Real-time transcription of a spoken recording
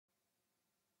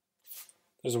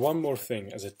There's one more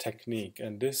thing as a technique,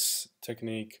 and this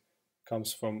technique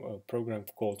comes from a program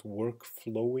called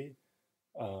workflowy,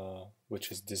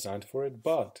 which is designed for it,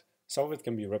 but some of it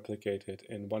can be replicated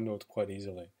in OneNote quite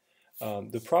easily.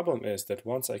 The problem is that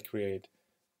once I create,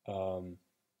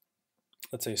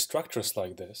 let's say, structures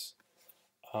like this,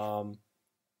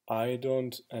 I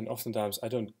don't, and oftentimes I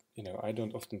don't, I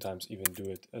don't oftentimes even do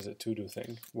it as a to-do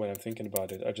thing. When I'm thinking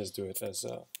about it, I just do it as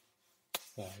a,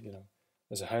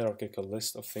 as a hierarchical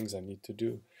list of things I need to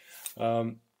do.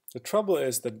 The trouble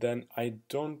is that then I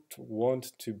don't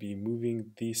want to be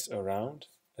moving these around,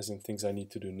 as in things I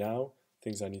need to do now,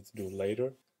 things I need to do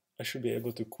later. I should be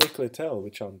able to quickly tell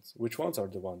which ones are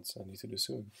the ones I need to do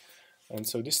soon. And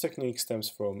so this technique stems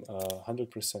from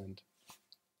 100%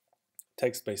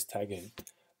 text-based tagging,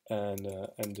 and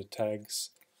the tags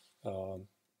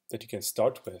that you can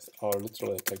start with are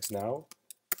literally tags now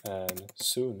and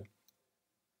soon.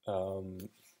 And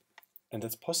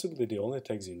that's possibly the only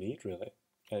tags you need, really,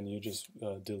 and you just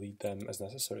delete them as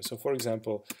necessary. So for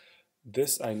example,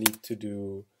 this I need to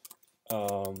do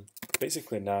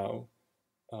basically now,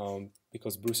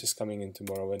 because Bruce is coming in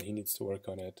tomorrow and he needs to work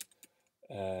on it,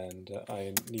 and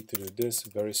I need to do this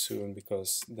very soon,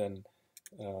 because then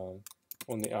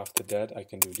only after that I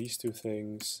can do these two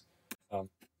things. I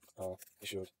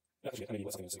should actually, I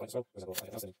need something else as well. For example,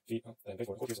 I have something fee, then pay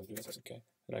for courses and do this, okay,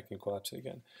 and I can collapse it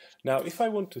again. Now, if I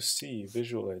want to see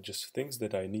visually just things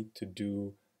that I need to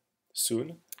do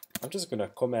soon, I'm just gonna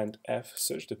Command F,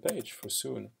 search the page for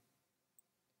soon,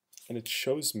 and it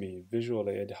shows me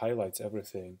visually, it highlights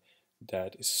everything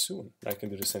that is soon. I can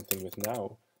do the same thing with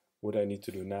now. What I need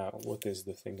to do now? What is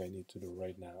the thing I need to do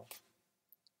right now?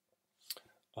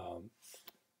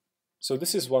 So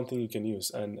this is one thing you can use,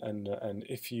 and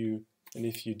if you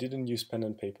didn't use pen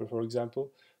and paper, for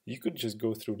example, you could just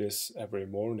go through this every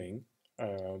morning,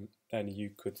 and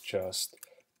you could just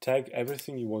tag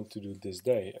everything you want to do this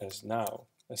day as now,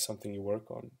 as something you work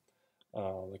on.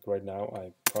 Like right now,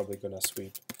 I'm probably gonna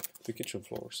sweep the kitchen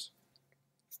floors,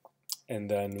 and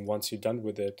then once you're done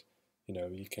with it,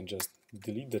 you can just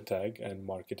delete the tag and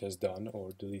mark it as done, or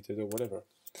delete it, or whatever.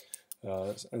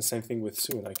 And same thing with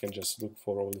soon. I can just look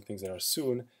for all the things that are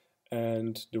soon,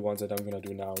 and the ones that I'm gonna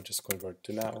do now just convert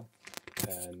to now,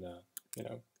 and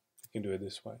you can do it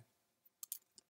this way.